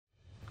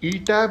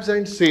ETABS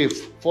and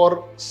SAFE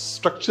for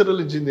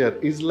structural engineer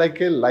is like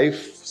a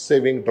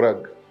life-saving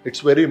drug. It's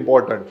very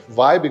important.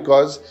 Why?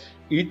 Because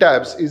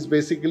ETABS is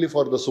basically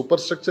for the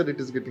superstructure. It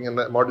is getting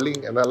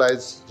modeling,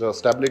 analyze,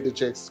 stability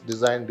checks,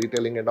 design,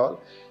 detailing and all.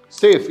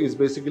 SAFE is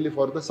basically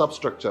for the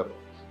substructure.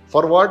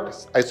 For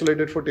what?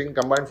 Isolated footing,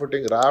 combined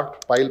footing,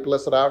 raft, pile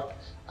plus raft,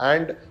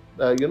 and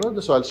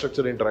the soil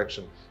structure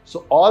interaction.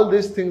 So all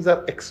these things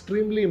are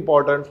extremely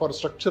important for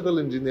structural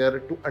engineer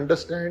to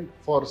understand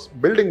for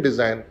building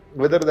design,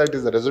 whether that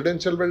is a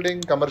residential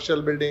building,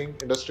 commercial building,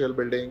 industrial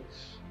building,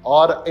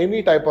 or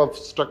any type of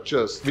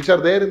structures which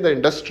are there in the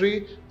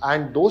industry,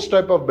 and those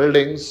type of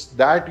buildings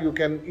that you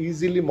can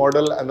easily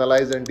model,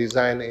 analyze and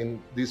design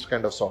in these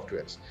kind of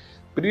softwares.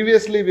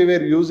 Previously, we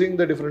were using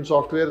the different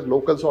softwares,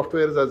 local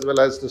softwares as well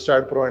as the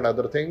STAAD Pro and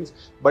other things.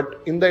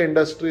 But in the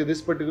industry,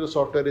 this particular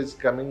software is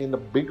coming in a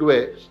big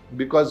way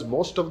because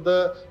most of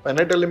the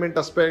finite element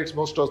aspects,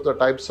 most of the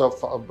types of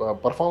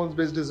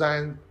performance-based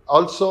design.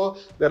 Also,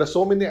 there are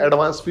so many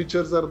advanced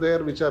features are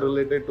there which are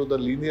related to the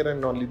linear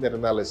and non-linear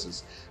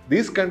analysis.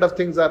 These kind of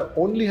things are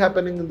only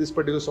happening in this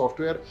particular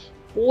software.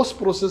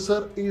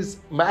 Post-processor is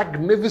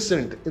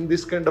magnificent in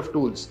this kind of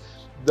tools.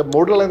 The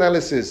modal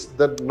analysis,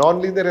 the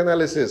non-linear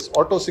analysis,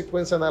 auto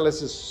sequence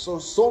analysis,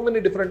 so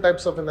many different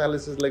types of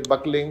analysis like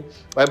buckling,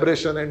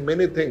 vibration and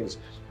many things.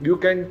 You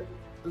can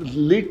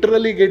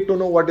literally get to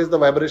know what is the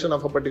vibration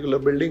of a particular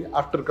building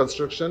after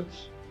construction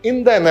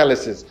in the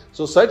analysis.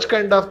 So such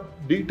kind of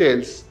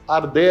details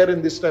are there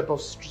in this type of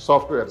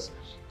softwares.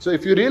 So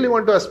if you really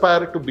want to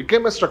aspire to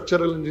become a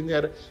structural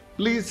engineer,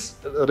 please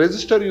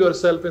register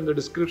yourself in the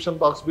description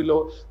box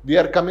below. We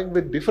are coming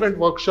with different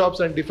workshops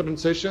and different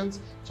sessions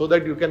so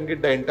that you can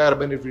get the entire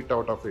benefit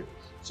out of it.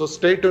 So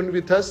stay tuned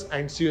with us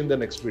and see you in the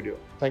next video.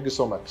 Thank you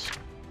so much.